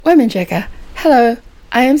Oimenjeka. Hello,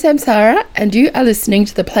 I am Samsara, and you are listening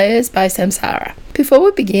to The Players by Samsara. Before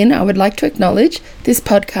we begin, I would like to acknowledge this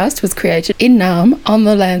podcast was created in Naarm on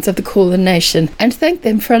the lands of the Kulin Nation, and thank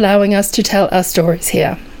them for allowing us to tell our stories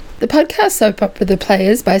here. The podcast soap opera The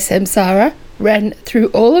Players by Samsara ran through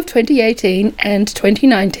all of 2018 and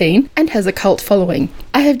 2019 and has a cult following.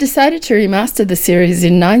 I have decided to remaster the series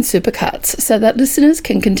in 9 supercuts so that listeners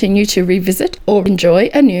can continue to revisit or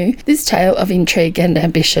enjoy anew this tale of intrigue and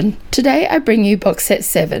ambition. Today I bring you box set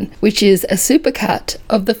 7, which is a supercut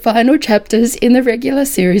of the final chapters in the regular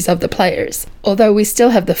series of The Players, although we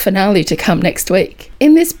still have the finale to come next week.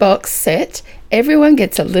 In this box set, everyone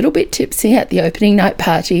gets a little bit tipsy at the opening night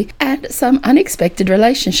party and some unexpected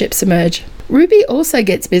relationships emerge. Ruby also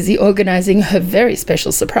gets busy organising her very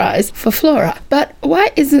special surprise for Flora. But why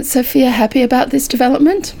isn't Sophia happy about this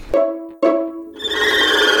development?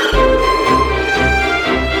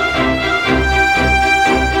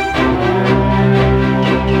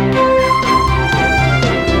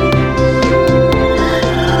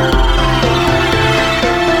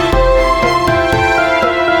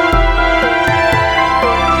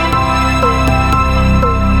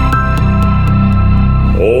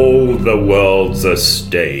 The world's a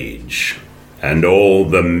stage, and all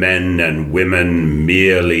the men and women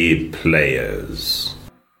merely players.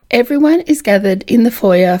 Everyone is gathered in the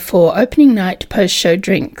foyer for opening night post-show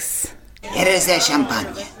drinks. Here is the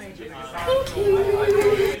champagne. Thank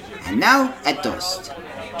you. And now a toast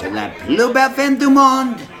to la plus belle femme du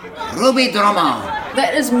monde, Ruby Drummond.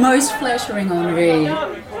 That is most flattering, Henri.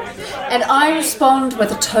 And I respond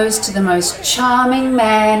with a toast to the most charming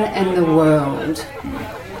man in the world.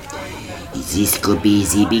 This could be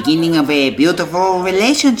the beginning of a beautiful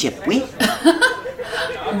relationship, oui?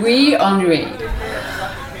 Oui, Henri.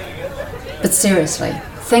 But seriously,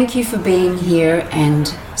 thank you for being here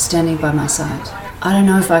and standing by my side. I don't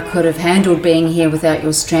know if I could have handled being here without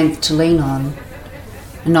your strength to lean on,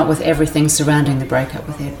 and not with everything surrounding the breakup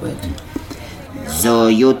with Edward. So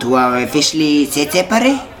you two are officially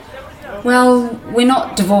séparés? Well, we're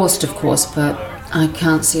not divorced, of course, but I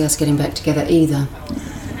can't see us getting back together either.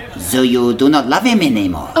 So you do not love him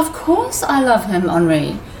anymore? Of course I love him,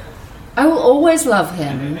 Henri. I will always love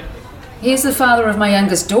him. He is the father of my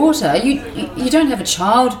youngest daughter. You don't have a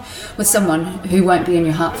child with someone who won't be in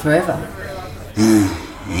your heart forever.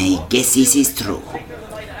 I guess this is true.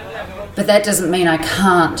 But that doesn't mean I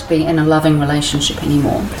can't be in a loving relationship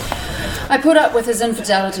anymore. I put up with his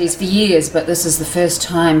infidelities for years, but this is the first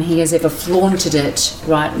time he has ever flaunted it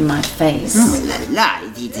right in my face. Oh la la,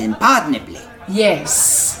 it is unpardonable.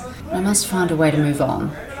 Yes. I must find a way to move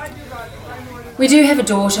on. We do have a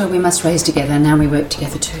daughter we must raise together, and now we work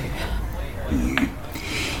together too.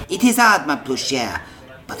 It is hard, ma plus chère,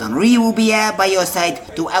 but Henri will be here by your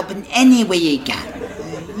side to help in any way he can.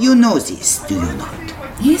 You know this, do you not?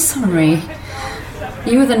 Yes, Henri.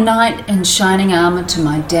 You are the knight in shining armour to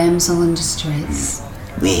my damsel in distress.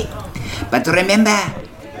 Oui, but remember,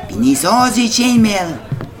 beneath all the chainmail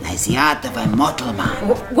lies the heart of a mortal man.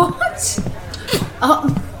 What?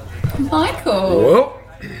 Oh, Michael. Well,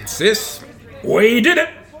 sis, we did it.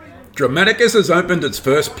 Dramaticus has opened its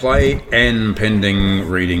first play, and pending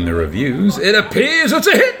reading the reviews, it appears it's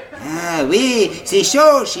a hit. Ah, oui, the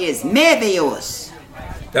show, she is marvelous.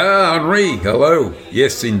 Ah, Henri, hello.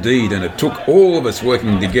 Yes, indeed, and it took all of us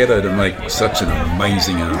working together to make such an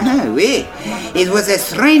amazing art. Ah, oui, it was a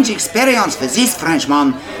strange experience for this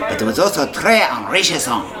Frenchman, but it was also très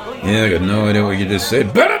enrichissant. Yeah, I got no idea what you just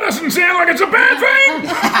said, but it doesn't sound like it's a bad thing!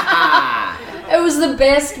 It was the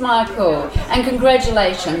best, Michael, and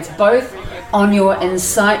congratulations both on your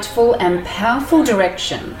insightful and powerful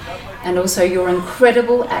direction, and also your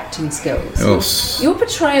incredible acting skills. Oh, your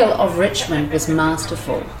portrayal of Richmond was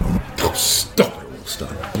masterful. Oh, stop it, we'll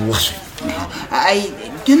start blushing.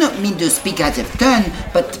 I do not mean to speak out of turn,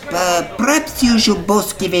 but perhaps you should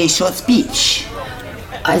both give a short speech.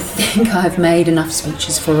 I think I've made enough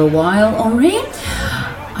speeches for a while, Henri.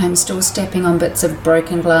 I'm still stepping on bits of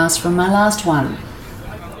broken glass from my last one.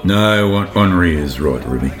 No, Henri is right,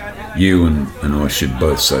 Ruby. You and I should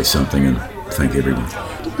both say something and thank everyone.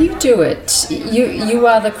 You do it. You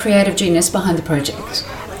are the creative genius behind the project.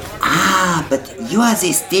 Ah, but you are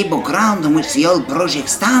the stable ground on which the whole project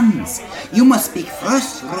stands. You must speak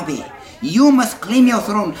first, Ruby. You must claim your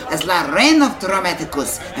throne as La Reine of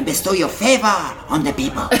Dramaticus and bestow your favour on the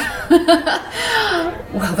people.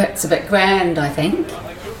 Well, that's a bit grand, I think.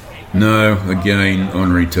 No, again,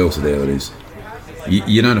 Henri tells it how it is.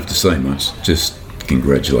 You don't have to say much, just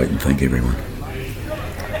congratulate and thank everyone.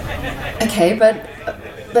 Okay, but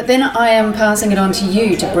then I am passing it on to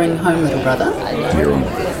you to bring home, little brother. You're on.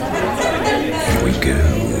 Here we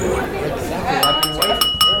go.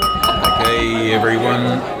 Okay,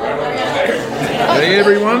 everyone. Hey,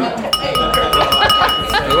 everyone.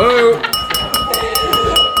 Hello.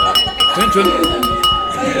 Attention.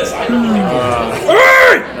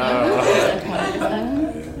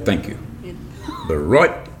 Thank you. The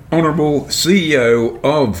Right Honourable CEO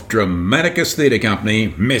of Dramaticus Theatre Company,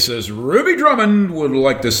 Mrs. Ruby Drummond, would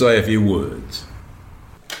like to say a few words.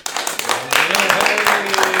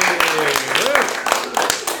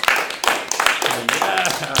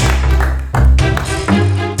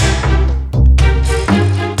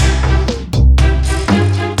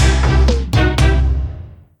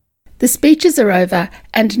 The speeches are over,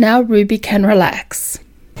 and now Ruby can relax.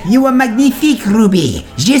 You were magnifique, Ruby,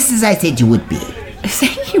 just as I said you would be.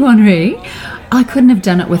 Thank you, Henri. I couldn't have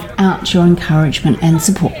done it without your encouragement and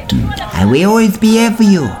support. I will always be here for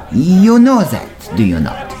you. You know that, do you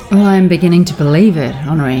not? Well, I'm beginning to believe it,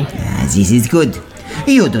 Henri. This is good.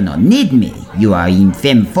 You do not need me. You are in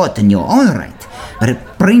femme forte in your own right. But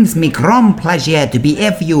it brings me grand pleasure to be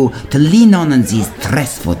here for you to lean on in these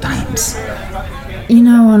stressful times. You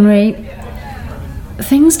know, Henri,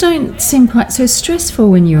 things don't seem quite so stressful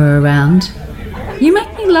when you're around. You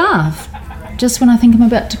make me laugh, just when I think I'm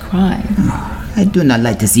about to cry. I do not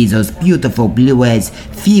like to see those beautiful blue eyes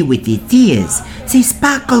fill with the tears. They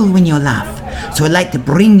sparkle when you laugh, so I like to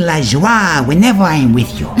bring la joie whenever I am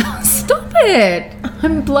with you. Stop it!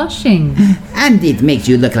 I'm blushing. And it makes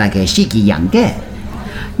you look like a cheeky young girl.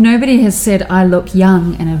 Nobody has said I look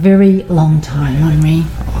young in a very long time, Henri.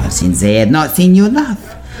 Since I had not seen you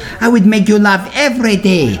laugh, I would make you laugh every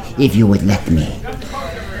day if you would let me.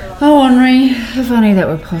 Oh, Henri, if only that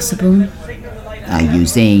were possible. Are you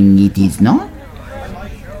saying it is not?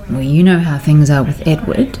 Well, you know how things are with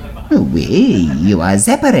Edward. Well, you are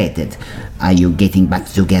separated. Are you getting back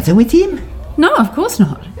together with him? No, of course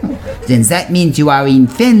not. Then that means you are in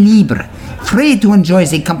fin libre, free to enjoy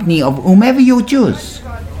the company of whomever you choose.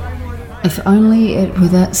 If only it were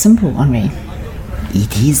that simple, Henri.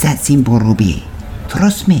 It is that simple, Ruby.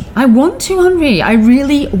 Trust me. I want to, Henri. I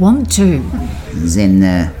really want to.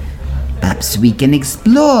 Then perhaps we can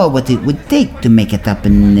explore what it would take to make it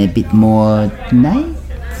happen a bit more tonight.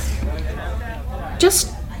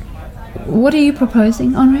 Just what are you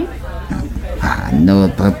proposing, Henri? No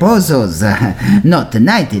proposals. Not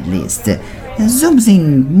tonight, at least.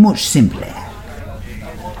 Something much simpler.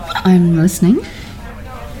 I'm listening.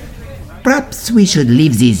 Perhaps we should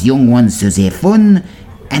leave these young ones to their fun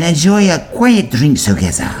and enjoy a quiet drink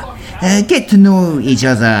together. Get to know each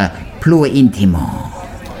other plus intimement.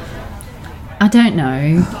 I don't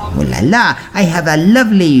know. Oh la la, I have a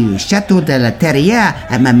lovely Chateau de la Terrière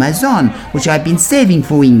at my maison, which I've been saving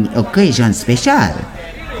for an occasion special.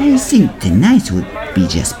 I think tonight would be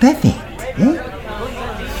just perfect, eh?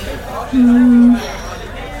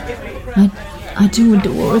 I do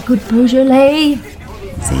adore a good Beaujolais.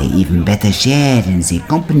 They're even better shared in the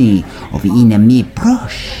company of an ami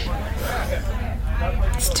proche.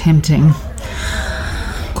 It's tempting.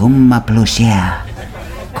 Come, ma chère.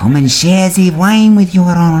 Come and share the wine with your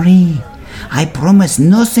Henri. I promise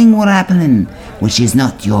nothing will happen which is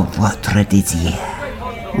not your votre désir.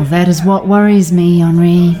 Well, that is what worries me,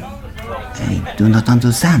 Henri. I do not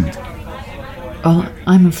understand. Oh,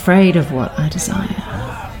 I'm afraid of what I desire.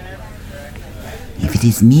 If it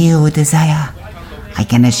is mere desire, I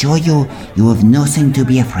can assure you, you have nothing to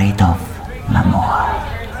be afraid of, l'amour.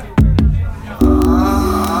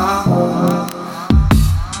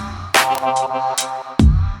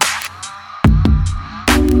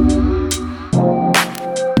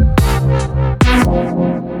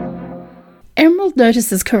 Emerald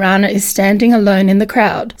notices Karana is standing alone in the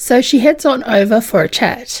crowd, so she heads on over for a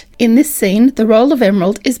chat. In this scene, the role of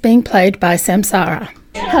Emerald is being played by Samsara.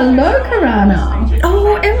 Hello, Karana.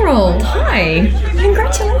 Oh, Emerald, hi.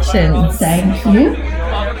 Congratulations. Thank you.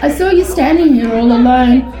 I saw you standing here all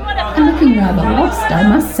alone and looking rather lost, I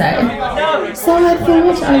must say. So I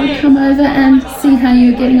thought I would come over and see how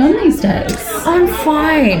you're getting on these days. I'm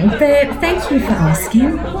fine, but thank you for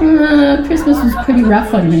asking. Christmas was pretty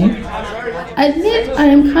rough on me. I admit I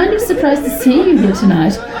am kind of surprised to see you here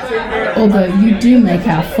tonight, although you do make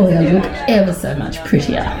our foyer look ever so much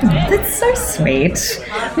prettier. That's so sweet.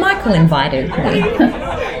 Michael invited me.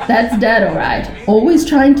 That's Dad, all right. Always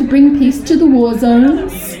trying to bring peace to the war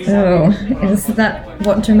zones. Oh, is that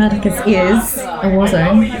what Dramaticus is? A war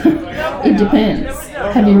zone? It depends.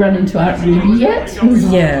 Have you run into Aunt Ruby yet?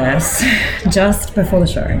 Yes, just before the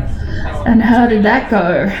show. And how did that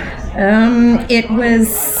go? It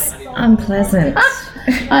was unpleasant.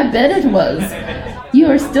 I bet it was. You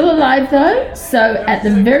are still alive though, so at the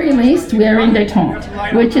very least we are in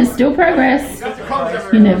detente, which is still progress.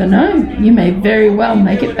 You never know, you may very well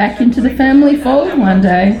make it back into the family fold one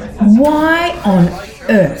day. Why on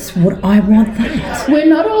earth would I want that? We're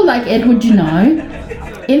not all like Edward, you know.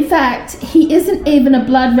 In fact, he isn't even a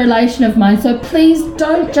blood relation of mine, so please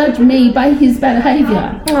don't judge me by his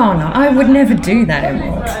behaviour. Oh no, I would never do that,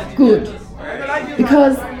 Emerald. Good.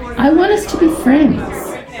 Because I want us to be friends.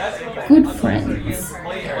 Good friends.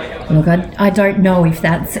 Look, I don't know if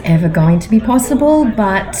that's ever going to be possible,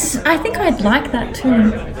 but I think I'd like that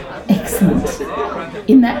too. Excellent.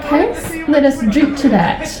 In that case, let us drink to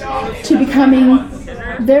that. To becoming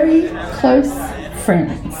very close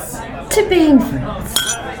friends. To being friends.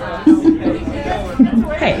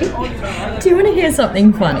 Hey, do you want to hear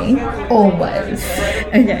something funny? Always.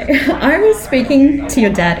 Okay, I was speaking to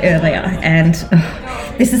your dad earlier, and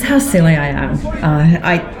this is how silly I am.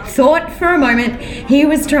 I thought for a moment he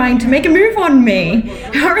was trying to make a move on me.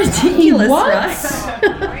 How ridiculous, right?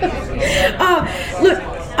 Look,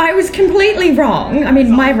 I was completely wrong. I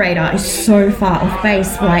mean, my radar is so far off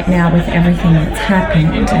base right now with everything that's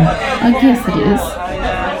happened. And I guess it is.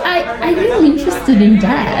 Are you interested in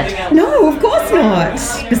Dad? no, of course not.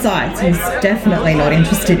 Besides, he's definitely not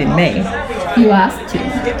interested in me. You asked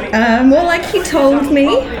him. Well, like he told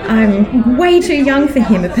me, I'm way too young for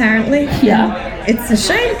him, apparently. Yeah. It's a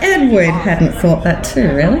shame Edward hadn't thought that too,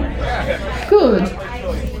 really. Good.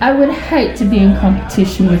 I would hate to be in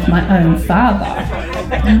competition with my own father.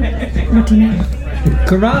 What do you mean?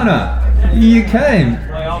 Karana, you came.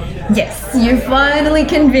 Yes, you finally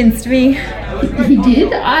convinced me. He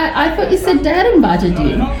did? I thought you said Dad invited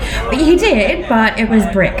you. He did, but it was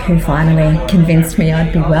Brick who finally convinced me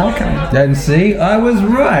I'd be welcome. And see, I was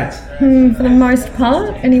right. For the most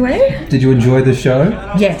part, anyway. Did you enjoy the show?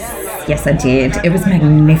 Yes, I did. It was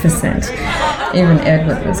magnificent. Even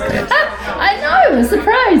Edward was good. I know, a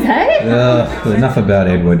surprise, hey? Enough about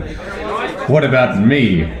Edward. What about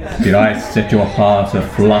me? Did I set your heart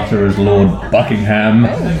aflutter as Lord Buckingham?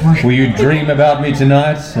 Will you dream about me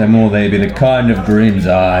tonight? And will they be the kind of dreams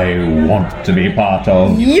I want to be part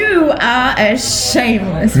of? You are a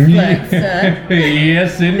shameless flirt, sir.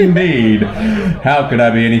 Yes, indeed. How could I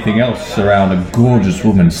be anything else around a gorgeous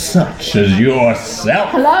woman such as yourself?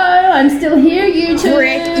 Hello, I'm still here, you two.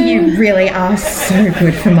 Brick, you really are so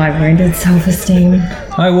good for my wounded self-esteem.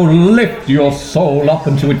 I will lift your soul up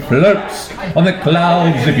until it floats on the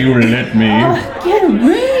clouds if you let me. Get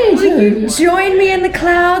ready. Join me in the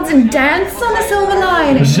clouds and dance on the silver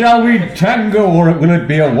line. Shall we tango, or will it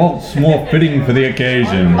be a waltz more fitting for the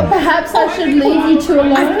occasion? Perhaps I should leave you two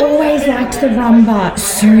alone. I've always liked the rumba.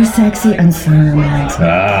 So sexy and so romantic.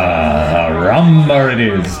 Rumba it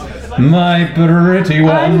is. My pretty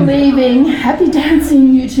one. I'm leaving. Happy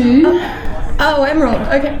dancing, you two. Oh, Emerald.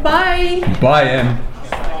 Okay, bye. Bye, Em.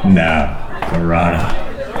 Now, Karana,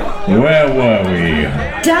 where were we?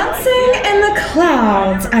 Dancing in the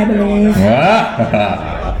clouds, I believe.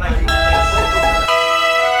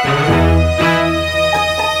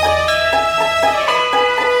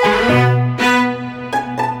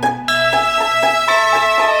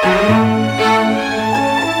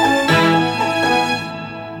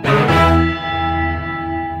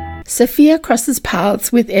 Sophia crosses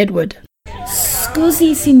paths with Edward.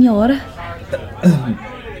 Scusi, signor.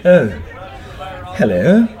 Oh,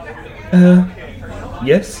 hello.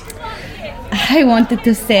 Yes? I wanted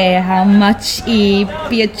to say how much è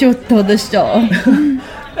piaciuto the show.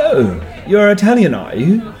 Oh, you're Italian, are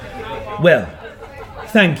you? Well,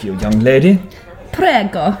 thank you, young lady.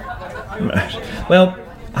 Prego. Right. Well,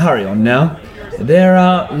 hurry on now. There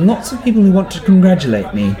are lots of people who want to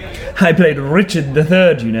congratulate me. I played Richard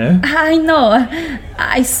III, you know. I know.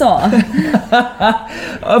 I saw.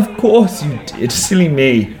 Of course you did, silly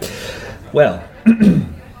me. Well,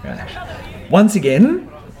 right. Once again,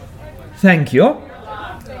 thank you.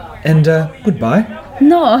 And goodbye.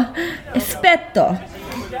 No, aspetto.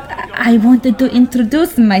 I wanted to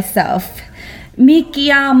introduce myself. Mi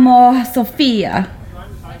chiamo Sofia.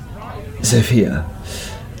 Sophia.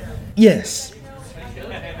 Yes.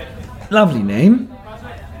 Lovely name.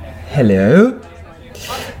 Hello.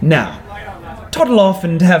 Now, toddle off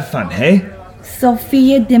and have fun, hey?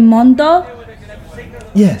 Sofia de Mondo?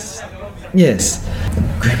 Yes.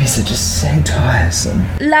 Grimmies are just so tiresome.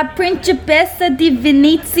 La Principessa di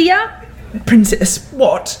Venezia? Princess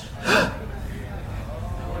what?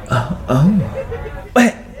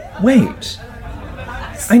 Wait.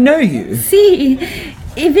 I know you. Sì,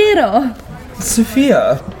 è vero.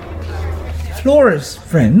 Sophia. Flora's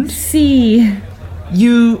friend. Sì.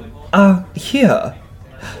 You are here.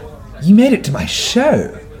 You made it to my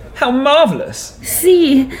show. How marvellous!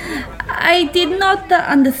 See, I did not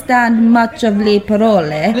understand much of le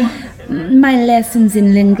parole. My lessons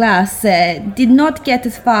in Linglas did not get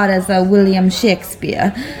as far as William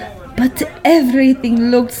Shakespeare, but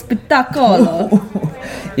everything looked spectacular.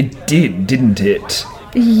 It did, didn't it?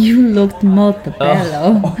 You looked molto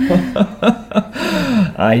bello.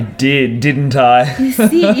 I did, didn't I?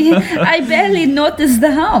 See, I barely noticed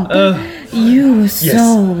the hump. You were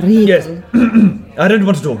so regal. Yes. I don't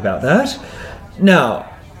want to talk about that. Now,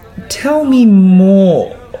 tell me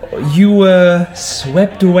more. You were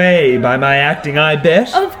swept away by my acting, I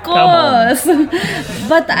bet? Of course.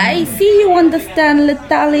 But I see you understand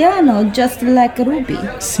l'Italiano just like Ruby.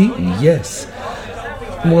 See, yes.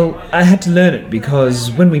 Well, I had to learn it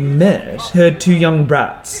because when we met, her two young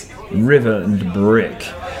brats, River and Brick,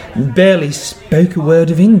 barely spoke a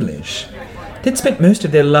word of English. They'd spent most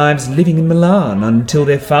of their lives living in Milan until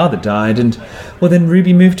their father died, and, well, then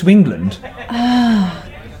Ruby moved to England. Ah,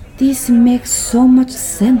 this makes so much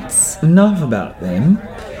sense. Enough about them.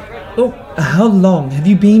 Oh, how long have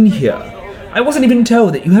you been here? I wasn't even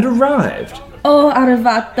told that you had arrived. Oh,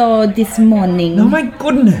 arrivato this morning. Oh, my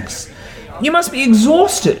goodness. You must be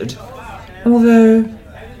exhausted. Although,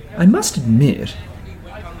 I must admit,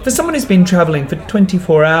 for someone who's been travelling for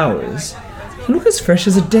 24 hours, you look as fresh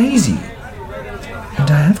as a daisy. And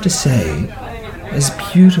I have to say, as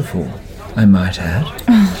beautiful, I might add.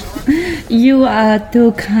 Oh, you are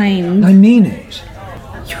too kind. I mean it.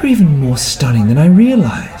 You're even more stunning than I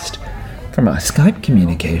realised from our Skype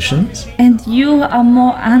communications. And you are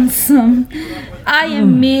more handsome. I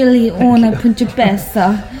am merely una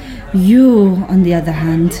principessa. You, on the other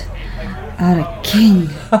hand, are a king.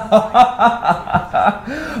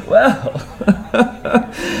 Well,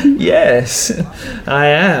 yes, I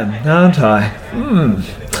am, aren't I?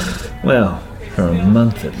 Well, for a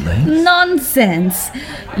month at least. Nonsense!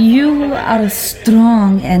 You are a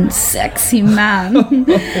strong and sexy man.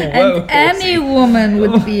 And any woman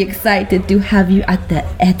would be excited to have you at the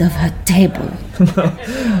head of her table.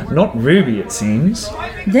 Not Ruby, it seems.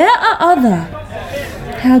 There are other.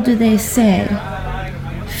 How do they say?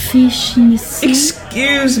 Fish in the sea?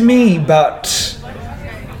 Excuse me, but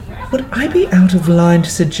would I be out of line to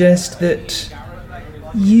suggest that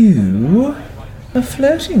you are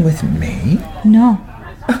flirting with me? No.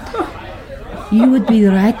 You would be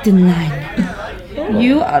right in line.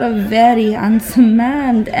 You are a very handsome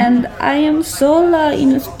man, and I am sola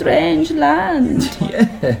in a strange land.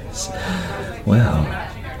 Yes. Well,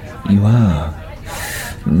 you are.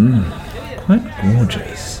 Quite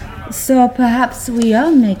gorgeous. So perhaps we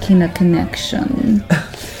are making a connection.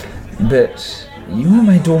 But you are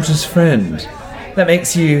my daughter's friend. That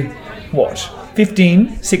makes you, what,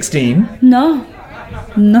 15, 16? No.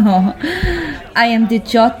 I am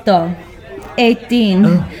 18, 18.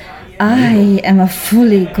 Oh. I am a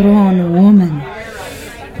fully grown woman.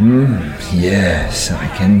 Yes, I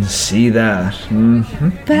can see that.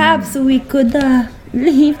 Perhaps we could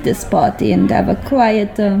leave this party and have a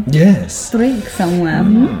quiet Yes. drink somewhere.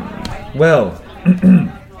 Well,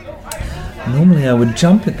 normally I would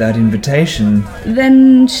jump at that invitation.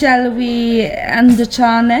 Then shall we end the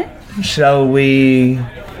charne? Shall we...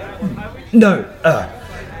 No,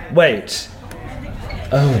 wait.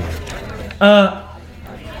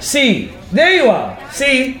 See, there you are,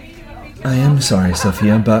 see? I am sorry,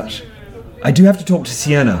 Sophia, but I do have to talk to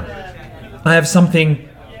Sienna. I have something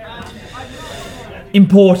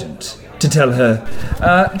important to tell her.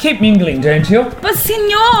 Keep mingling, don't you? But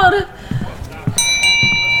signor!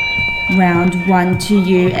 Round 1 to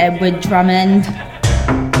you, Edward Drummond.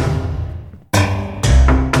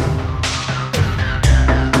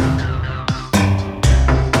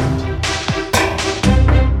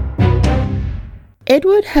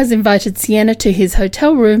 Edward has invited Sienna to his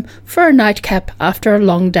hotel room for a nightcap after a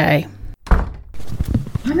long day.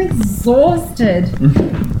 I'm exhausted.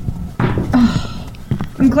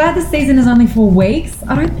 I'm glad the season is only 4 weeks.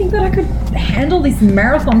 I don't think that I could handle this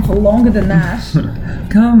marathon for longer than that.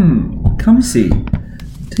 Come see.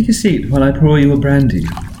 Take a seat while I pour you a brandy.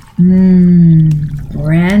 Brandy.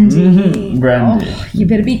 Brandy. Oh, you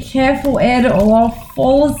better be careful, Ed, or I'll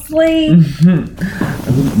fall asleep. I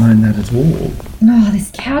wouldn't mind that at all. Oh,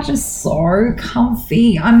 this couch is so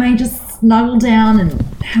comfy. I may just snuggle down and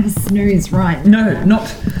have a snooze, right? No,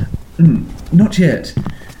 not yet.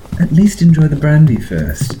 At least enjoy the brandy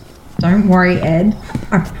first. Don't worry, Ed.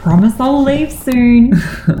 I promise I'll leave soon.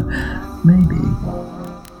 Maybe.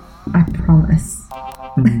 I promise.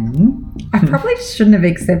 I probably shouldn't have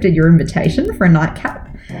accepted your invitation for a nightcap,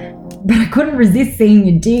 but I couldn't resist seeing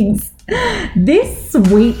your digs. This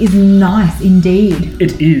suite is nice indeed.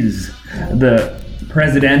 It is. The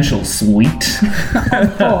presidential suite.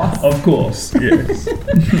 Of course. Of course, yes.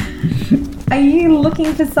 Are you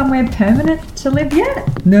looking for somewhere permanent to live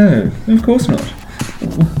yet? No, of course not.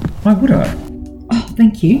 Why would I? Oh,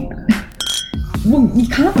 thank you. Well, you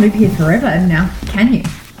can't live here forever now, can you?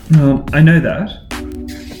 Well, I know that.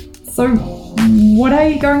 So, what are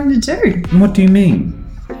you going to do? What do you mean?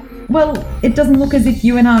 Well, it doesn't look as if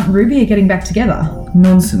you and Aunt Ruby are getting back together.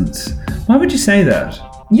 Nonsense. Why would you say that?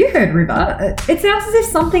 You heard River. It sounds as if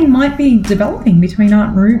something might be developing between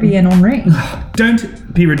Aunt Ruby and Henri.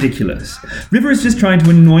 Don't be ridiculous. River is just trying to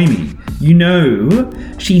annoy me. You know,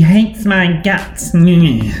 she hates my guts.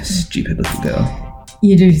 Stupid little girl.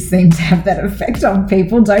 You do seem to have that effect on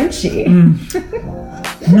people, don't you?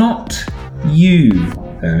 Not you,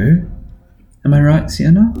 though. Am I right,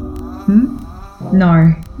 Sienna?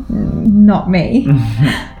 No, not me.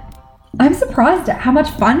 I'm surprised at how much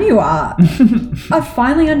fun you are. I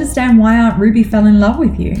finally understand why Aunt Ruby fell in love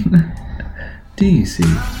with you. Do you see?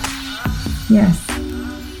 Yes,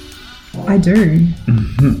 I do.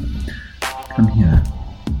 Come here.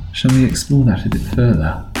 Shall we explore that a bit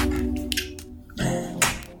further?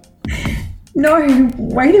 No,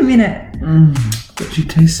 wait a minute. But you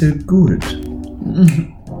taste so good.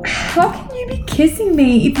 How can you be kissing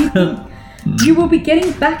me if you think you will be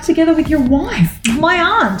getting back together with your wife, my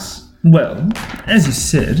aunt? Well, as you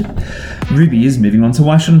said, Ruby is moving on, so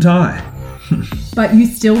why shouldn't I? But you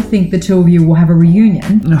still think the two of you will have a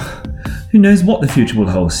reunion? Who knows what the future will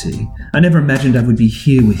hold, see? I never imagined I would be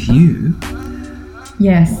here with you.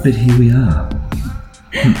 Yes. But here we are.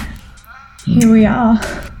 Here we are.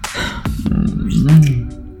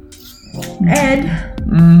 Ed,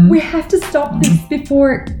 we have to stop this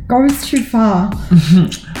before it goes too far.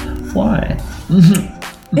 Why?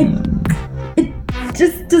 It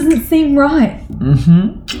just doesn't seem right.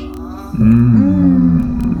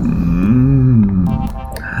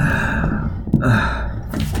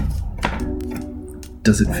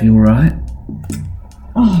 Does it feel right?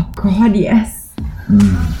 Oh, God, yes.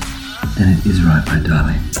 Then it is right, my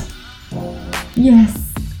darling. Yes.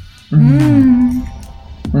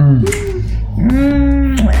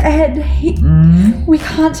 Ed, we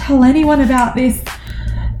can't tell anyone about this.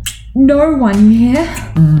 No one, you hear?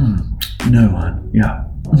 No one, yeah.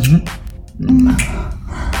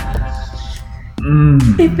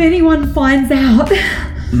 If anyone finds out...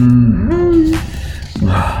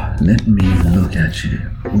 Let me look at you.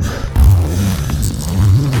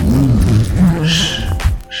 Shh.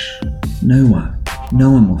 No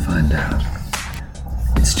one will find out.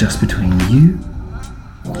 It's just between you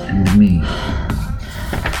and me.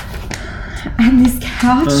 And this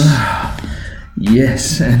couch?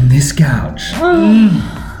 Yes, and this couch.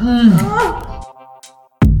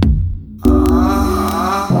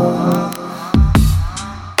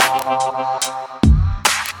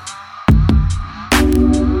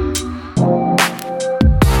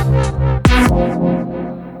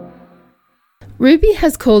 Ruby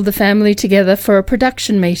has called the family together for a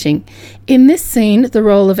production meeting. In this scene, the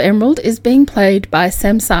role of Emerald is being played by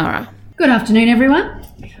Samsara. Good afternoon, everyone.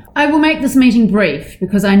 I will make this meeting brief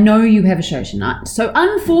because I know you have a show tonight. So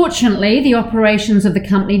unfortunately, the operations of the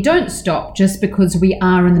company don't stop just because we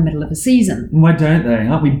are in the middle of a season. Why don't they?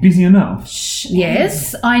 Aren't we busy enough?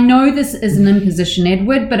 Yes, I know this is an imposition,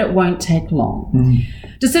 Edward, but it won't take long.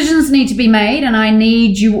 Decisions need to be made, and I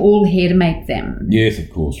need you all here to make them. Yes, of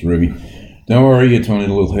course, Ruby. Don't worry your tiny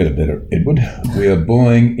little head about it, Edward. We are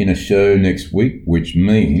buying in a show next week, which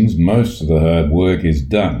means most of the hard work is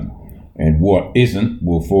done. And what isn't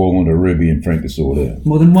will fall onto Ruby and Frank to sort out.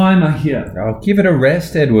 Well, then why am I here? Oh, give it a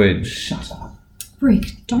rest, Edward. Shut up.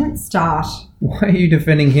 Rick, don't start. Why are you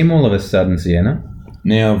defending him all of a sudden, Sienna?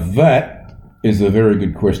 Now that is a very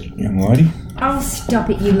good question, young lady. Oh, stop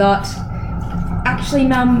it, you lot. Actually,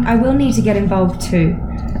 Mum, I will need to get involved too.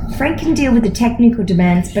 Frank can deal with the technical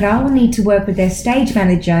demands, but I will need to work with their stage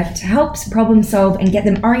manager to help problem solve and get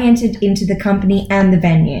them oriented into the company and the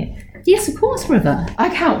venue. Yes, of course, River. I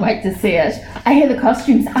can't wait to see it. I hear the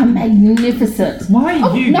costumes are magnificent. Why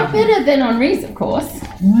are you... Not better than Henri's, of course.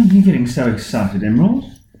 Why are you getting so excited, Emerald?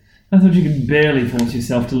 I thought you could barely force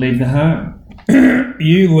yourself to leave the home.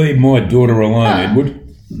 You leave my daughter alone,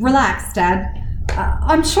 Edward. Relax, Dad.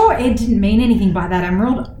 I'm sure Ed didn't mean anything by that,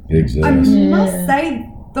 Emerald. Exactly. I must say,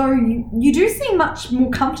 though, you do seem much more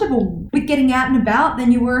comfortable with getting out and about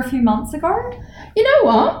than you were a few months ago. You know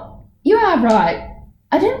what? You are right.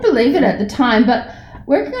 I didn't believe it at the time, but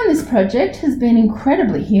working on this project has been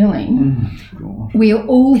incredibly healing. We are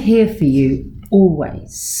all here for you,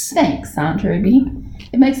 always. Thanks, Aunt Ruby.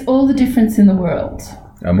 It makes all the difference in the world.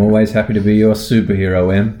 I'm always happy to be your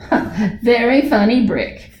superhero, Em. Very funny,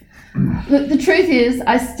 Brick. Look, the truth is,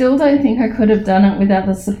 I still don't think I could have done it without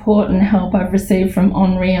the support and help I've received from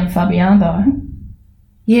Henri and Fabien, though.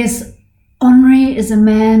 Yes, Henri is a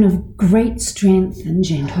man of great strength and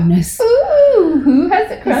gentleness. Ooh, who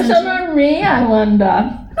has a crush on Henri, I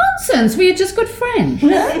wonder? Nonsense, we are just good friends.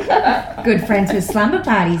 Good friends with slumber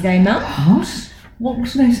parties, eh, Mum? What? What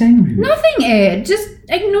was they saying, Ruby? Nothing, Ed. Just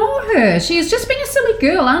ignore her. She is just being a silly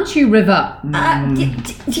girl, aren't you, River?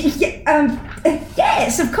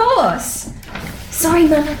 Yes, of course. Sorry,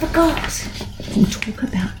 Mum, I forgot. We'll talk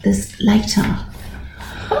about this later.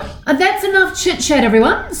 That's enough chit-chat,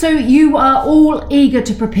 everyone. So you are all eager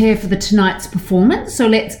to prepare for tonight's performance, so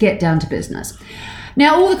let's get down to business.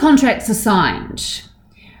 Now, all the contracts are signed.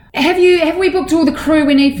 Have we booked all the crew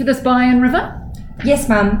we need for this buy-in, River? Yes,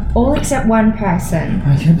 Mum, all except one person.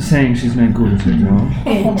 I kept saying she's no good at her job.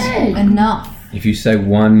 Hey. Enough. If you say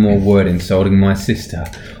one more word insulting my sister,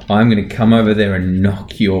 I'm going to come over there and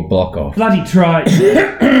knock your block off. Bloody try.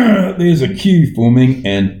 There's a queue forming,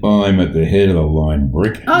 and I'm at the head of the line,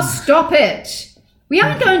 Brick. Oh, stop it. We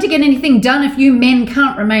aren't going to get anything done if you men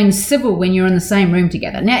can't remain civil when you're in the same room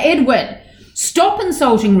together. Now, Edward, stop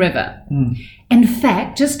insulting River. In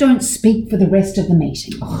fact, just don't speak for the rest of the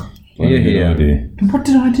meeting. Bloody good idea. What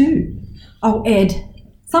did I do? Oh, Ed.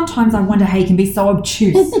 Sometimes I wonder how you can be so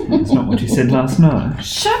obtuse. That's not what you said last night.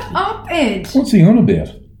 Shut up, Ed. What's he on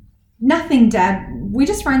about? Nothing, Dad. We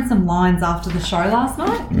just ran some lines after the show last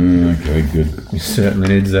night. Okay, good. He certainly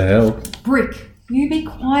needs the help. Brick, you be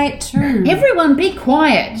quiet too. Everyone be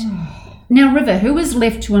quiet. Now, River, who is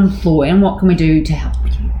left to employ and what can we do to help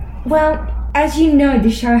you? Well, as you know, the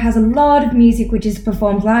show has a lot of music which is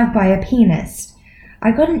performed live by a pianist. I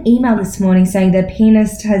got an email this morning saying the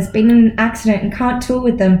pianist has been in an accident and can't tour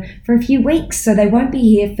with them for a few weeks, so they won't be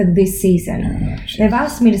here for this season. They've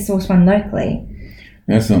asked me to source one locally.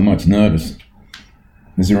 That's not much notice.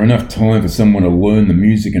 Is there enough time for someone to learn the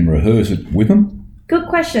music and rehearse it with them? Good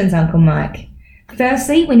questions, Uncle Mike.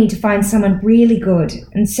 Firstly, we need to find someone really good.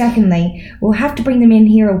 And secondly, we'll have to bring them in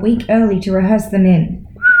here a week early to rehearse them in.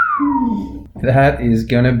 That is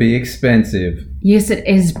going to be expensive. Yes, it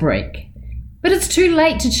is, Brick. But it's too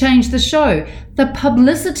late to change the show. The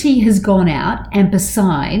publicity has gone out, and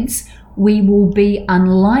besides, we will be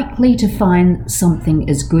unlikely to find something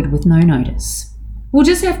as good with no notice. We'll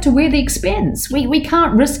just have to wear the expense. We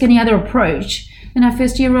can't risk any other approach in our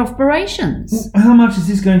first year of operations. How much is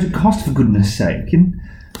this going to cost, for goodness sake? And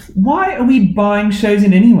why are we buying shows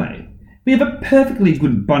in anyway? We have a perfectly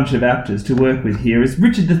good bunch of actors to work with here, as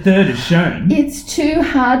Richard III has shown. It's too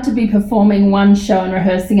hard to be performing one show and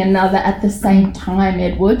rehearsing another at the same time,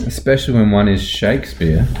 Edward. Especially when one is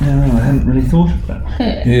Shakespeare. No, I hadn't really thought of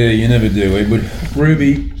that. Yeah, you never do, Edward.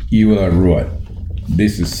 Ruby, you are right.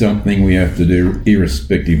 This is something we have to do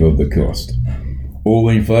irrespective of the cost. All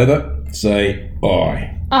in favour, say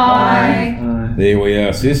aye. Aye. There we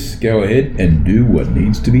are, sis. Go ahead and do what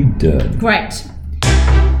needs to be done. Great.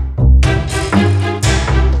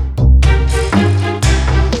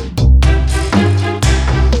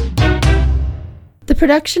 The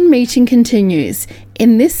production meeting continues.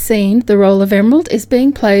 In this scene, the role of Emerald is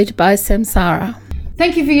being played by Samsara.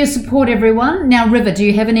 Thank you for your support, everyone. Now, River, do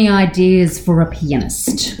you have any ideas for a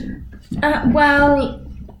pianist? Well,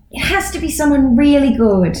 it has to be someone really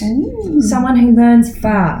good. Someone who learns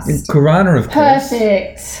fast. Karana, of course.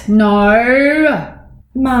 Perfect. No.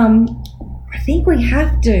 Mum, I think we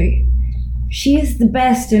have to. She is the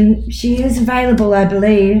best and she is available, I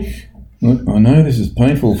believe. Look, I know this is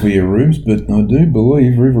painful for your rubes, but I do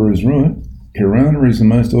believe River is right. Karana is the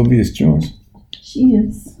most obvious choice. She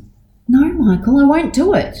is. No, Michael, I won't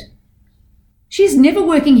do it. She's never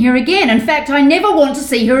working here again. In fact, I never want to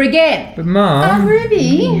see her again. But Mum...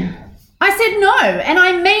 Ruby. I said no, and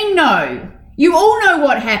I mean no. You all know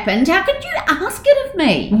what happened. How could you ask it of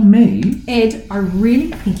me? Well, me? Ed, I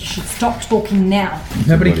really think you should stop talking now.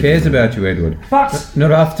 Nobody cares about you, Edward. But...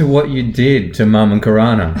 Not after what you did to Mum and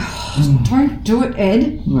Karana. Don't do it,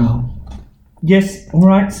 Ed. Well... Yes, all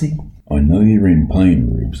right, see. I know you're in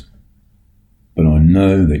pain, Rubes, but I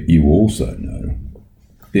know that you also know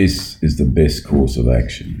this is the best course of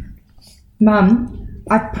action. Mum,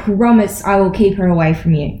 I promise I will keep her away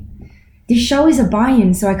from you. This show is a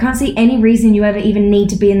buy-in, so I can't see any reason you ever even need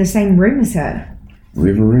to be in the same room as her.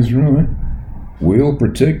 River is right. We'll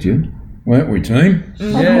protect you, won't we, team?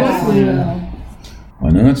 Yes, we will.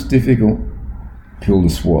 I know it's difficult pill to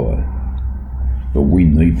swallow, but we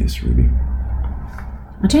need this, Ruby.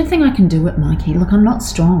 I don't think I can do it, Mikey. Look, I'm not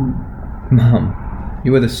strong. Mum,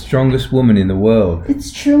 you are the strongest woman in the world.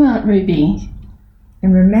 It's true, Aunt Ruby.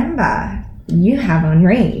 And remember, you have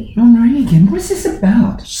Henri. Henri again? What is this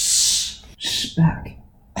about? Shh, back.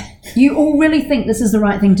 You all really think this is the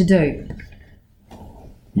right thing to do?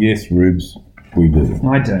 Yes, Rubes, we do.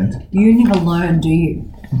 I don't. You never learn, do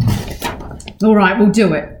you? All right, we'll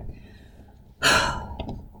do it.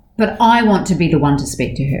 But I want to be the one to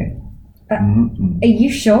speak to her. Are you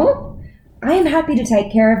sure? I am happy to take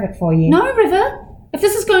care of it for you. No, River. If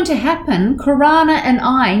this is going to happen, Karana and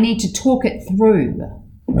I need to talk it through.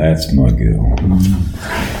 That's my girl.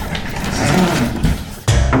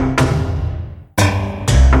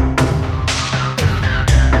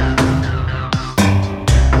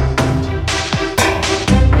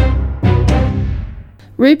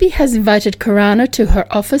 Ruby has invited Karana to her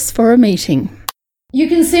office for a meeting. You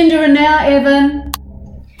can send her in now, Evan.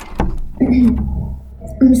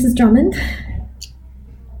 Mrs. Drummond?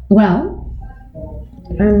 Well?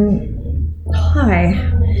 Hi.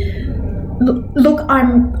 Look,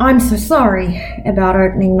 I'm so sorry about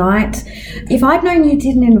opening night. If I'd known you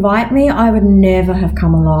didn't invite me, I would never have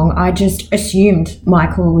come along. I just assumed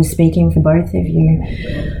Michael was speaking for both of you.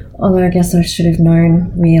 Although I guess I should have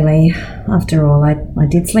known, really. After all, I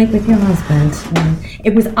did sleep with your husband.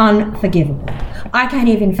 It was unforgivable. I can't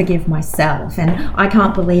even forgive myself, and I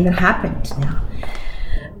can't believe it happened now.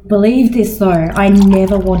 Believe this though, I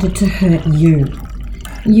never wanted to hurt you.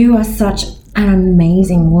 You are such an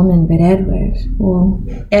amazing woman, but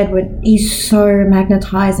Edward, he's so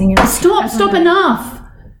magnetizing. And Stop enough!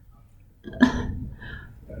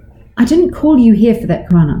 I didn't call you here for that,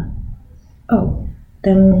 Karana. Oh,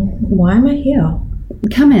 then why am I here?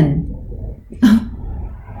 Come in.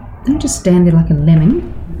 Don't just stand there like a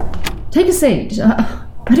lemming. Take a seat.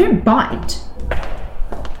 I don't bite.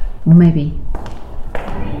 Or maybe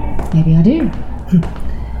I do.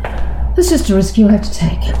 That's just a risk you'll have to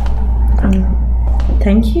take.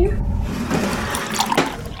 Thank you.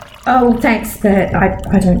 Oh, thanks, but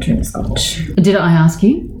I don't drink scotch. Did I ask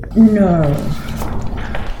you? No.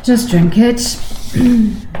 Just drink it.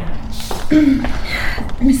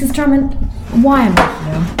 Mrs. Drummond, why am I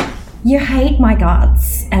here? You hate my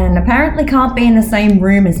guts, and apparently can't be in the same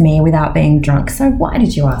room as me without being drunk, so why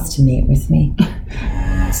did you ask to meet with me?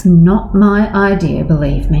 It's not my idea,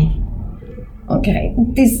 believe me. Okay,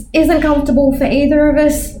 this isn't comfortable for either of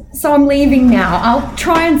us, so I'm leaving now. I'll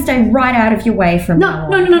try and stay right out of your way from now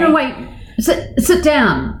on. No, wait. Sit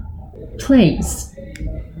down. Please.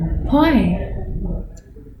 Why?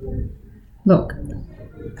 Look,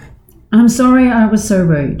 I'm sorry I was so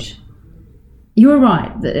rude. You were right.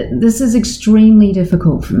 This is extremely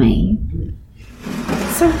difficult for me.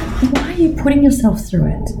 So why are you putting yourself through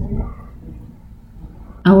it?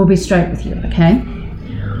 I will be straight with you, okay?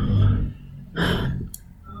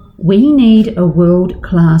 We need a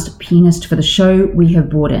world-class pianist for the show we have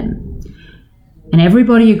brought in. And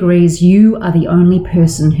everybody agrees you are the only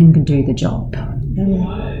person who can do the job.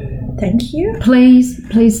 Thank you. Please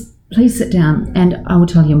sit down and I will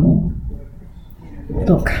tell you more.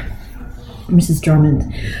 Look, Mrs.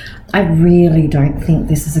 Drummond, I really don't think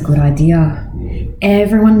this is a good idea.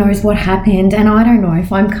 Everyone knows what happened, and I don't know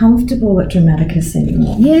if I'm comfortable at Dramaticus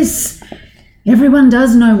anymore. Yes, everyone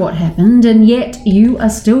does know what happened, and yet you are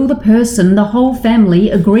still the person the whole family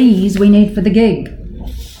agrees we need for the gig.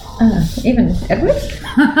 Even Edward?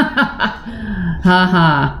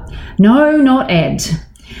 Ha. No, not Ed.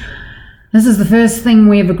 This is the first thing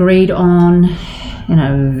we have agreed on in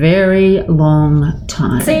a very long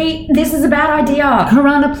time. See, this is a bad idea.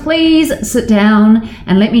 Karana, please sit down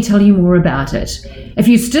and let me tell you more about it. If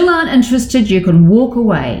you still aren't interested, you can walk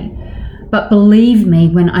away. But believe me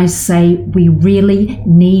when I say we really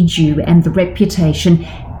need you, and the reputation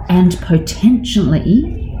and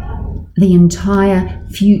potentially the entire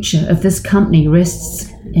future of this company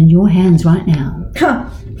rests in your hands right now.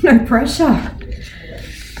 No pressure.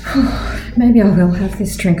 Maybe I will have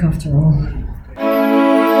this drink after all.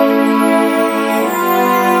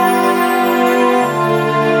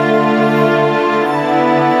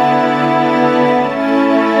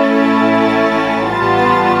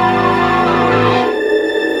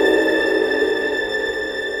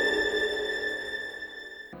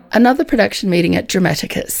 Another production meeting at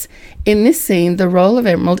Dramaticus. In this scene, the role of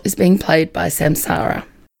Emerald is being played by Samsara.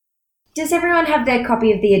 Does everyone have their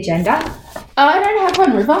copy of the agenda? I don't have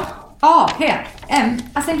one, River. Oh, here.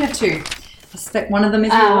 I sent her two. I suspect one of them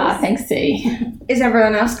is yours. Thanks, C. Is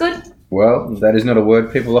everyone else good? Well, that is not a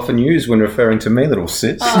word people often use when referring to me, little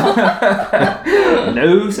sis.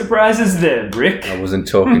 No surprises there, Brick. I wasn't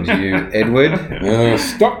talking to you, Edward.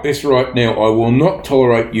 Stop this right now. I will not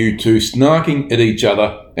tolerate you two snarking at each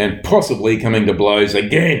other and possibly coming to blows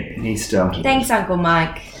again. He started. Thanks, Uncle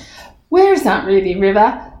Mike. Where is Aunt Ruby,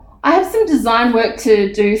 River? I have some design work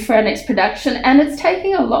to do for our next production, and it's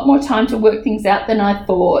taking a lot more time to work things out than I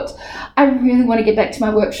thought. I really want to get back to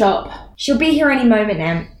my workshop. She'll be here any moment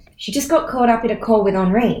now. She just got caught up in a call with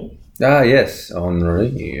Henri. Ah, yes,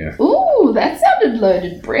 Henri. Ooh, that sounded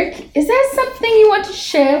loaded, Brick. Is there something you want to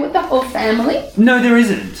share with the whole family? No, there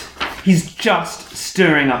isn't. He's just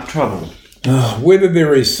stirring up trouble. Whether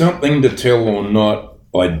there is something to tell or not,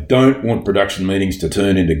 I don't want production meetings to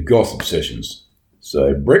turn into gossip sessions.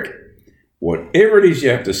 So, Brick, whatever it is you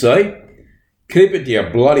have to say, keep it to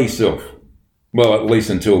your bloody self. Well, at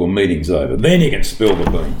least until the meeting's over. Then you can spill the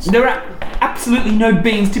beans. There are absolutely no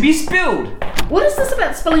beans to be spilled. What is this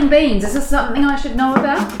about spilling beans? Is this something I should know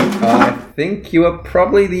about? I think you are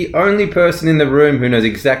probably the only person in the room who knows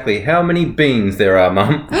exactly how many beans there are,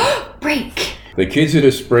 Mum. Break. The kids are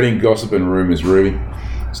just spreading gossip and rumours, Ruby.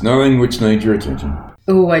 It's nothing which needs your attention.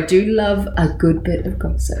 Oh, I do love a good bit of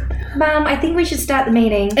gossip. Mum, I think we should start the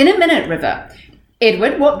meeting. In a minute, River.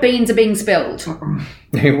 Edward, what beans are being spilled?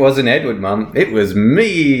 It wasn't Edward, Mum. It was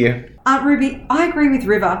me. Aunt Ruby, I agree with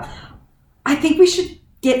River. I think we should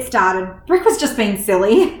get started. Brick was just being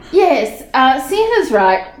silly. Yes, Sienna's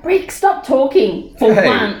right. Brick, stop talking for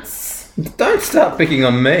once. Don't start picking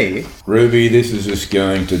on me. Ruby, this is just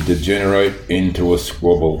going to degenerate into a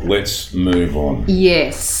squabble. Let's move on.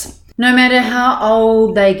 Yes. No matter how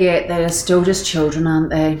old they get, they are still just children, aren't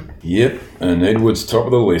they? Yep, and Edward's top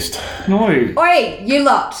of the list. No. Oi, you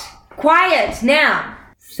lot. Quiet, now.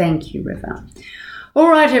 Thank you, River. All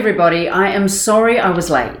right, everybody, I am sorry I was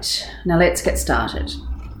late. Now let's get started.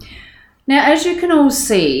 Now, as you can all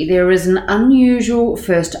see, there is an unusual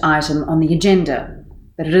first item on the agenda,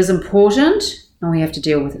 but it is important and we have to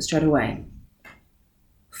deal with it straight away.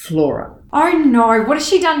 Flora. Oh no, what has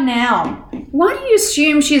she done now? Why do you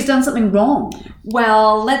assume she has done something wrong?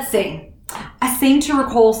 Well, let's see. I seem to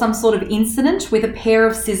recall some sort of incident with a pair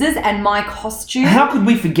of scissors and my costume. How could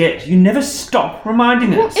we forget? You never stop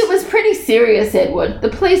reminding us. It was pretty serious, Edward. The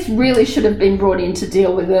police really should have been brought in to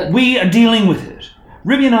deal with it. We are dealing with it.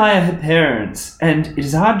 Ruby and I are her parents, and it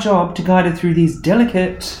is our job to guide her through these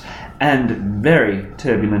delicate and very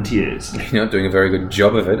turbulent years. You're not doing a very good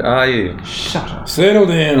job of it, are you? Shut up. Settle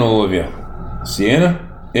down, all of you.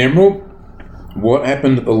 Sienna, Emerald, what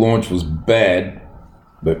happened at the launch was bad,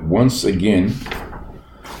 but once again...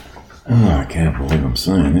 I can't believe I'm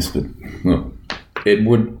saying this, but, well,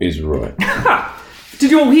 Edward is right. Did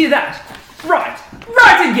you all hear that?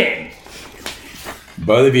 Right again!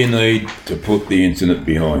 Both of you need to put the incident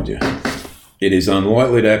behind you. It is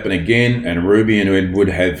unlikely to happen again, and Ruby and Edward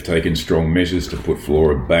have taken strong measures to put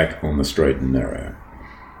Flora back on the straight and narrow.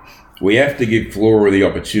 We have to give Flora the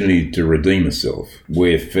opportunity to redeem herself.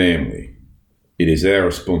 We're family. It is our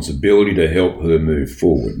responsibility to help her move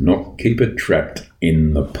forward, not keep her trapped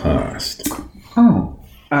in the past. Oh,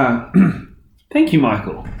 thank you,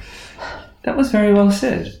 Michael. That was very well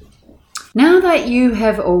said. Now that you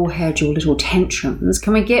have all had your little tantrums,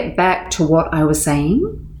 can we get back to what I was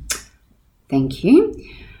saying? Thank you.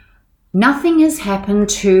 Nothing has happened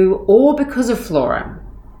to or because of Flora.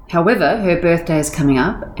 However, her birthday is coming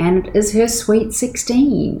up and it is her sweet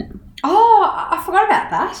 16. Oh, I forgot about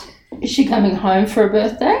that. Is she coming home for a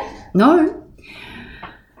birthday? No.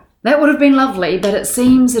 That would have been lovely, but it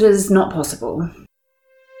seems it is not possible.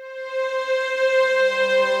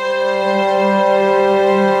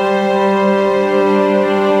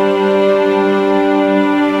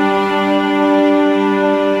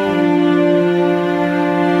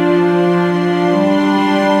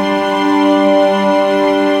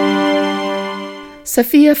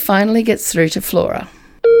 Sophia finally gets through to Flora.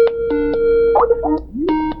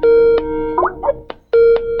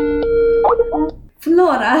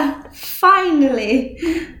 Flora, finally!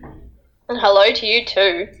 And hello to you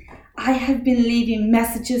too. I have been leaving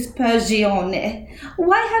messages per giorno.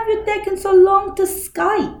 Why have you taken so long to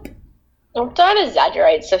Skype? Oh, don't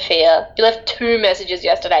exaggerate, Sophia. You left 2 messages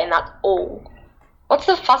yesterday and that's all. What's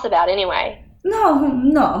the fuss about anyway?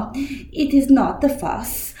 No, it is not a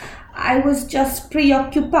fuss. I was just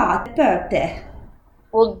preoccupied, birthday.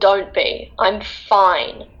 Well, don't be. I'm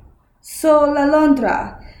fine. So, La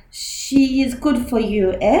Londra, she is good for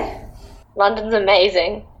you, eh? London's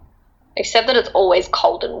amazing. Except that it's always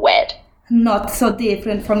cold and wet. Not so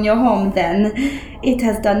different from your home, then. It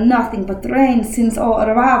has done nothing but rain since ho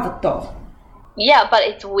arrivato. Yeah, but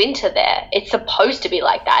it's winter there. It's supposed to be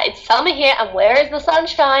like that. It's summer here, and where is the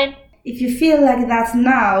sunshine? If you feel like that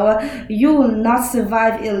now, you will not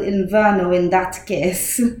survive Il Inverno in that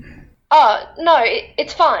case. Oh, no,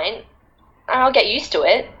 it's fine. I'll get used to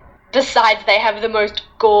it. Besides, they have the most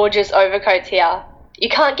gorgeous overcoats here. You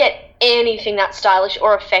can't get anything that stylish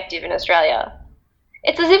or effective in Australia.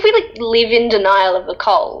 It's as if we live in denial of the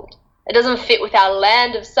cold. It doesn't fit with our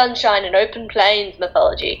land of sunshine and open plains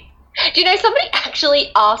mythology. Do you know, somebody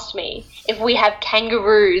actually asked me if we have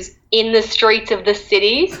kangaroos in the streets of the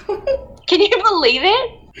cities. Can you believe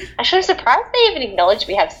it? Actually, I'm surprised they even acknowledge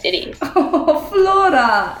we have cities. Oh,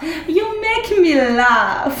 Flora, you make me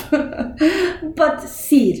laugh. But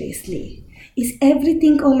seriously, is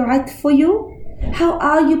everything all right for you? How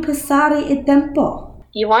are you passare il tempo?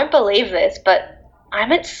 You won't believe this, but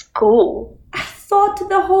I'm at school. I thought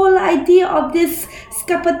the whole idea of this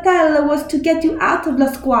scappatella was to get you out of la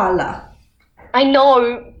scuola. I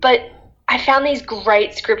know, but I found these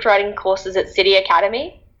great script writing courses at City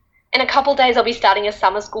Academy. In a couple days, I'll be starting a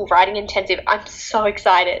summer school writing intensive. I'm so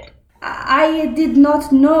excited. I did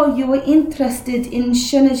not know you were interested in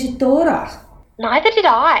sceneggiatura. Neither did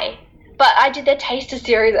I. But I did their taster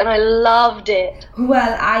series and I loved it.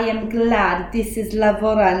 Well, I am glad this is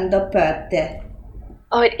lavorando per te.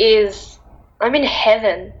 Oh, it is. I'm in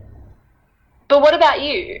heaven. But what about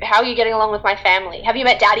you? How are you getting along with my family? Have you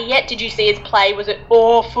met Daddy yet? Did you see his play? Was it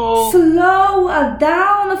awful? Slow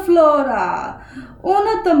down, Flora.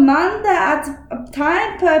 Una domanda at a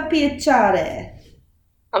time per piacere.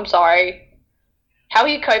 I'm sorry. How are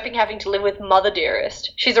you coping having to live with Mother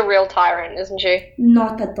Dearest? She's a real tyrant, isn't she?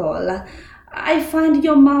 Not at all. I find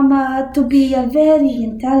your mama to be a very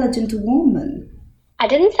intelligent woman. I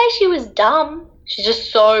didn't say she was dumb. She's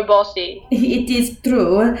just so bossy. It is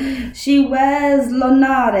true. She wears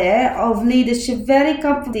l'onore of leadership very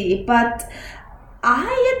comfortably, but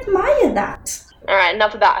I admire that. Alright,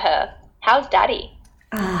 enough about her. How's Daddy?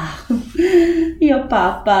 Ah, your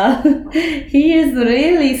papa. He is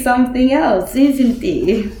really something else, isn't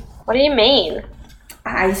he? What do you mean?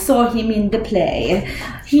 I saw him in the play.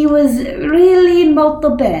 He was really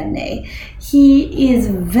molto bene. He is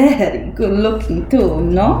very good looking too,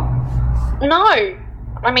 no? No.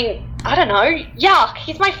 I mean, I don't know. Yuck,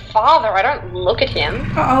 he's my father. I don't look at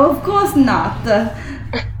him. Oh, of course not.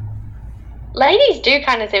 Ladies do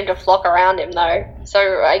kind of seem to flock around him, though,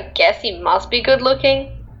 so I guess he must be good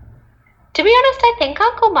looking. To be honest, I think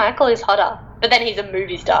Uncle Michael is hotter, but then he's a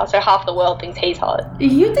movie star, so half the world thinks he's hot.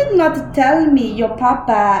 You did not tell me your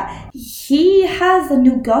papa, he has a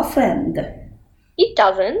new girlfriend. He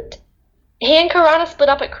doesn't. He and Karana split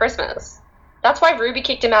up at Christmas. That's why Ruby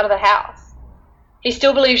kicked him out of the house. He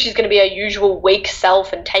still believes she's going to be her usual weak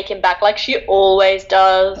self and take him back like she always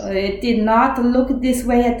does. It did not look this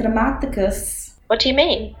way at Dramaticus. What do you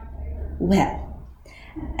mean? Well,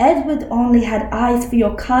 Edward only had eyes for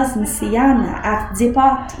your cousin Sienna at the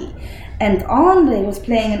party, and Andre was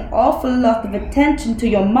paying an awful lot of attention to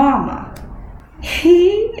your mama.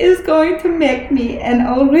 He is going to make me an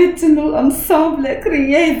original ensemble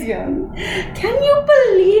creation. Can you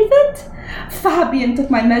believe it? Fabian took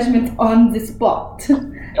my measurements on the spot.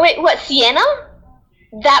 Wait, what, Sienna?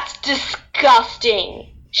 That's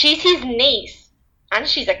disgusting. She's his niece. And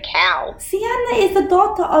she's a cow. Sienna is the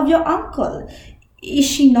daughter of your uncle. Is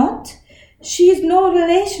she not? She is no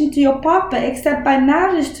relation to your papa except by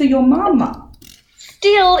marriage to your mama.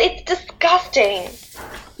 Still, it's disgusting.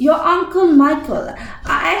 Your uncle Michael.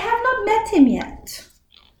 I have not met him yet.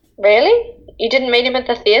 Really? You didn't meet him at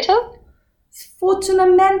the theatre?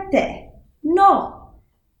 Fortunatamente. No.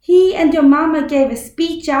 He and your mama gave a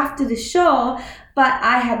speech after the show, but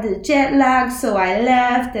I had the jet lag, so I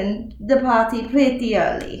left and the party pretty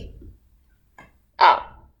early. Oh.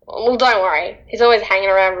 Well, don't worry. He's always hanging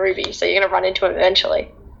around Ruby, so you're going to run into him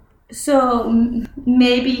eventually. So,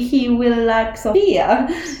 maybe he will like Sophia.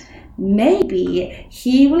 Maybe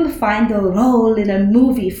he will find a role in a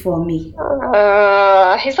movie for me.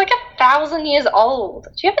 He's like 1,000 years old.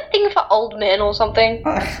 Do you have a thing for old men or something?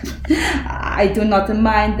 I do not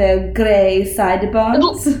mind the grey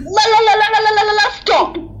sideburns.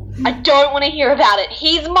 Stop! I don't want to hear about it.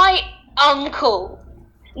 He's my uncle.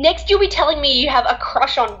 Next you'll be telling me you have a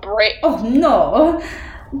crush on Brick. Oh, no.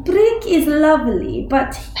 Brick is lovely,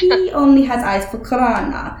 but he only has eyes for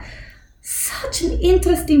Karana. Such an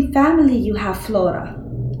interesting family you have, Flora.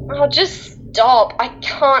 Oh, just stop. I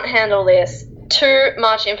can't handle this. Too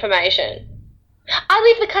much information. I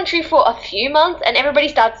leave the country for a few months and everybody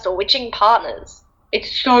starts switching partners.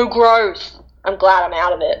 It's so gross. I'm glad I'm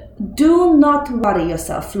out of it. Do not worry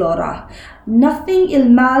yourself, Flora. Nothing il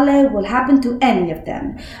male will happen to any of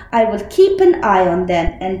them. I will keep an eye on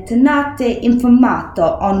them and tenate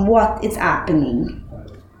informato on what is happening.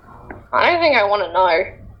 I don't think I want to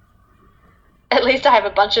know. At least I have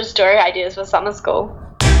a bunch of story ideas for summer school.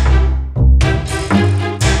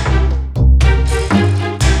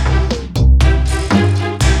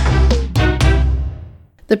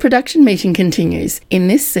 The production meeting continues. In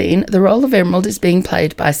this scene, the role of Emerald is being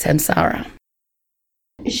played by Samsara.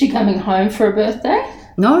 Is she coming home for a birthday?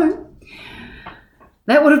 No.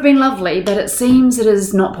 That would have been lovely, but it seems it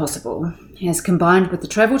is not possible. As combined with the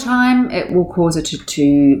travel time, it will cause her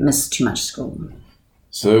to miss too much school.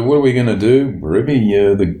 So what are we going to do, Ruby?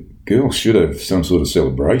 The girl should have some sort of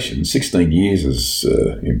celebration. 16 years is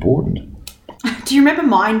important. Do you remember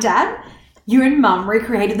mine, Dad? You and Mum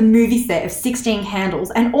recreated the movie set of 16 Candles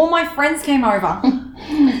and all my friends came over.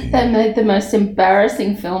 They made the most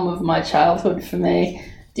embarrassing film of my childhood for me.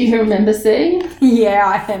 Do you remember seeing?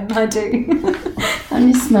 Yeah, I do. I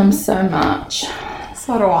miss Mum so much.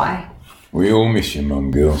 So do I. We all miss your mum,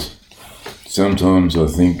 girls. Sometimes I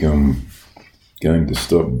think I'm going to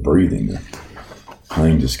stop breathing. The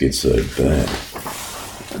pain just gets so bad.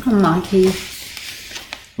 Oh, Mikey.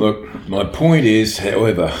 Look, my point is,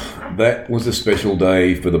 however, that was a special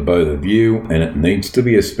day for the both of you, and it needs to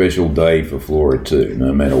be a special day for Flora too,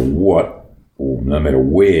 no matter what, or no matter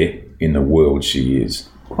where in the world she is.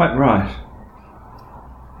 Quite right.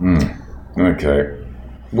 Okay.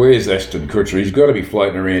 Where's Ashton Kutcher? He's got to be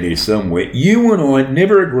floating around here somewhere. You and I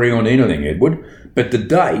never agree on anything, Edward, but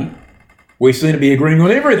today we seem to be agreeing on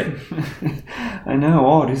everything. I know,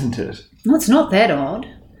 odd, isn't it? Well, it's not that odd.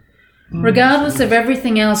 Regardless of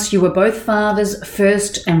everything else, you were both fathers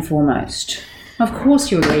first and foremost. Of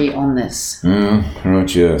course you agree on this.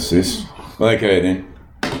 Right, yeah, sis. Okay then.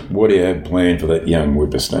 What do you have planned for that young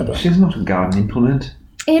whippersnapper? She's not a garden implement.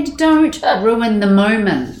 Ed, don't ruin the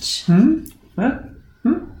moment. What?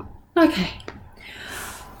 Okay.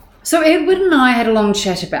 So Edward and I had a long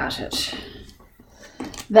chat about it.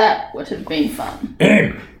 That would have been fun.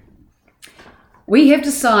 We have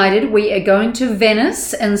decided we are going to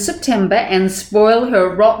Venice in September and spoil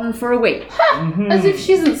her rotten for a week. As if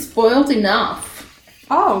she isn't spoiled enough.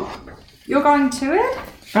 Oh, you're going to it?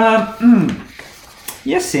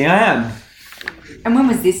 Yes, see, I am. And when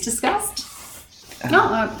was this discussed?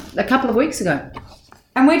 A couple of weeks ago.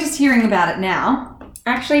 And we're just hearing about it now.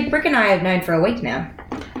 Actually, Brick and I have known for a week now.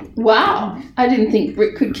 Wow, I didn't think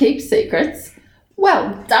Brick could keep secrets.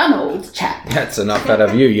 Well done, old chap. That's enough out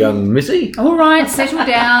of you, young missy. All right, settle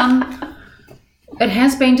down. It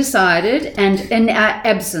has been decided, and in our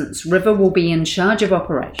absence, River will be in charge of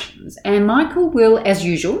operations, and Michael will, as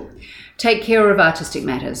usual, take care of artistic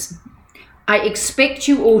matters. I expect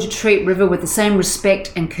you all to treat River with the same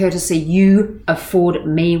respect and courtesy you afford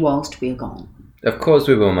me whilst we're gone. Of course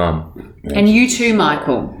we will, Mum. And you too,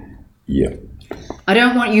 Michael. Yeah. I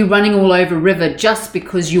don't want you running all over River just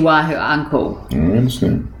because you are her uncle. I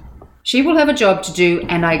understand. She will have a job to do,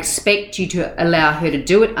 and I expect you to allow her to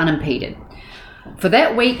do it unimpeded. For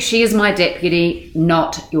that week, she is my deputy,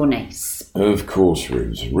 not your niece. Of course,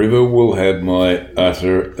 Rubes. River will have my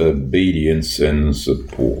utter obedience and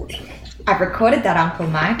support. I've recorded that, Uncle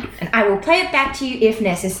Mike, and I will play it back to you if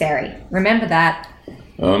necessary. Remember that.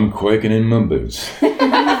 I'm quaking in my boots.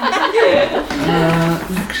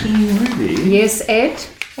 Actually, Ruby? Yes, Ed?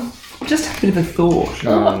 Just a bit of a thought.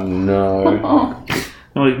 Oh, no.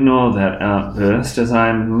 I'll ignore that outburst, as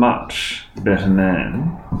I'm a much better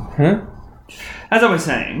man. Huh? As I was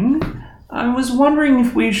saying, I was wondering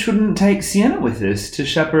if we shouldn't take Sienna with us to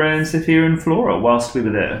chaperone Sophia and Flora whilst we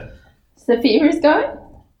were there. Sophia is going?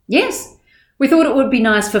 Yes. We thought it would be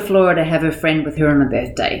nice for Flora to have her friend with her on her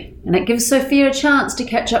birthday, and it gives Sophia a chance to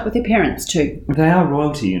catch up with her parents too. They are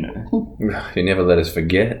royalty, you know. You never let us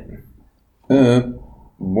forget.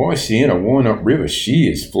 Why Sienna? Why not River? She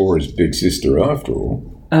is Flora's big sister after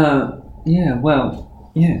all. Yeah,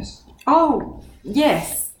 well, yes. Oh,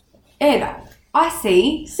 yes. Ed, I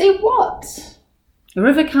see. See what?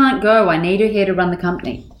 River can't go. I need her here to run the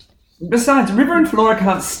company. Besides, River and Flora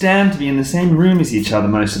can't stand to be in the same room as each other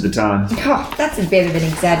most of the time. Oh, that's a bit of an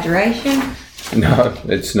exaggeration. No,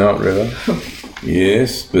 it's not, River.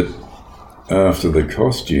 Yes, but after the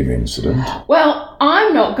costume incident. Well,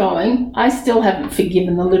 I'm not going. I still haven't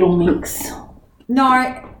forgiven the little minx.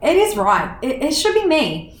 No, it is right. It should be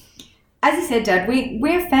me. As you said, Dad,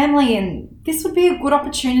 we're family, and this would be a good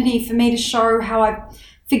opportunity for me to show how I've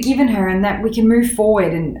forgiven her and that we can move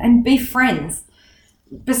forward and be friends.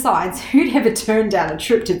 Besides, who'd ever turn down a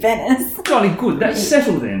trip to Venice? Jolly good, that's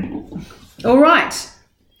settled then. All right.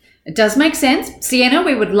 It does make sense. Sienna,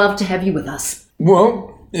 we would love to have you with us.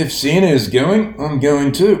 Well, if Sienna is going, I'm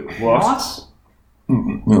going too. What?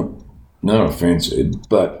 Well, no offence, Ed,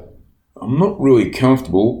 but I'm not really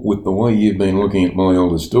comfortable with the way you've been looking at my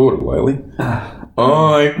eldest daughter lately.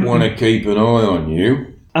 I want to keep an eye on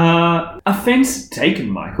you. Offence taken,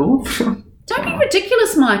 Michael. Don't be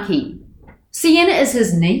ridiculous, Mikey. Sienna is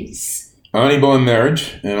his niece. Only by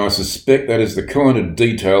marriage, and I suspect that is the kind of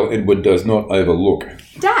detail Edward does not overlook.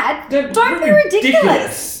 Dad, don't be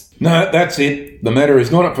ridiculous. No, that's it. The matter is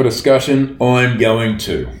not up for discussion. I'm going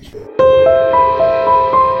to.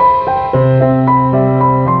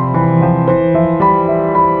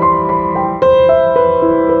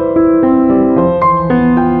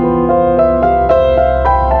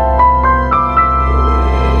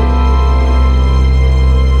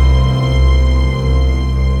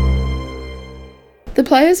 The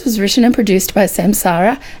Players was written and produced by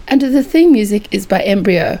Samsara, and the theme music is by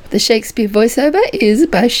Embryo. The Shakespeare voiceover is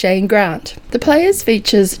by Shane Grant. The Players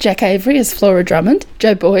features Jack Avery as Flora Drummond,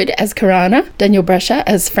 Joe Boyd as Karana, Daniel Brusher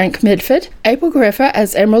as Frank Medford, April Greffer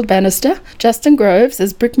as Emerald Bannister, Justin Groves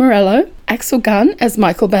as Brick Morello, Axel Gunn as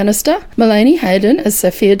Michael Bannister, Melanie Hayden as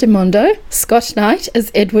Sophia de Mondo, Scott Knight as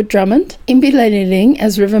Edward Drummond, Imbi Lady Ling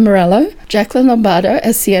as River Morello, Jacqueline Lombardo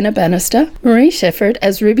as Sienna Bannister, Marie Shefford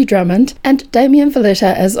as Ruby Drummond, and Damien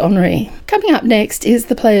Valletta as Henri. Coming up next is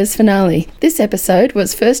the Players finale. This episode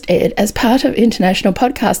was first aired as part of International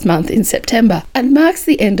Podcast Month in September and marks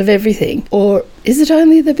the end of everything, or is it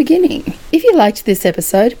only the beginning? If you liked this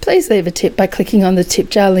episode, please leave a tip by clicking on the tip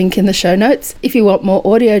jar link in the show notes. If you want more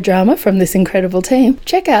audio drama from this incredible team,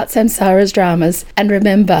 check out Samsara's dramas. And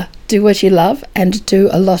remember, do what you love and do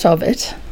a lot of it.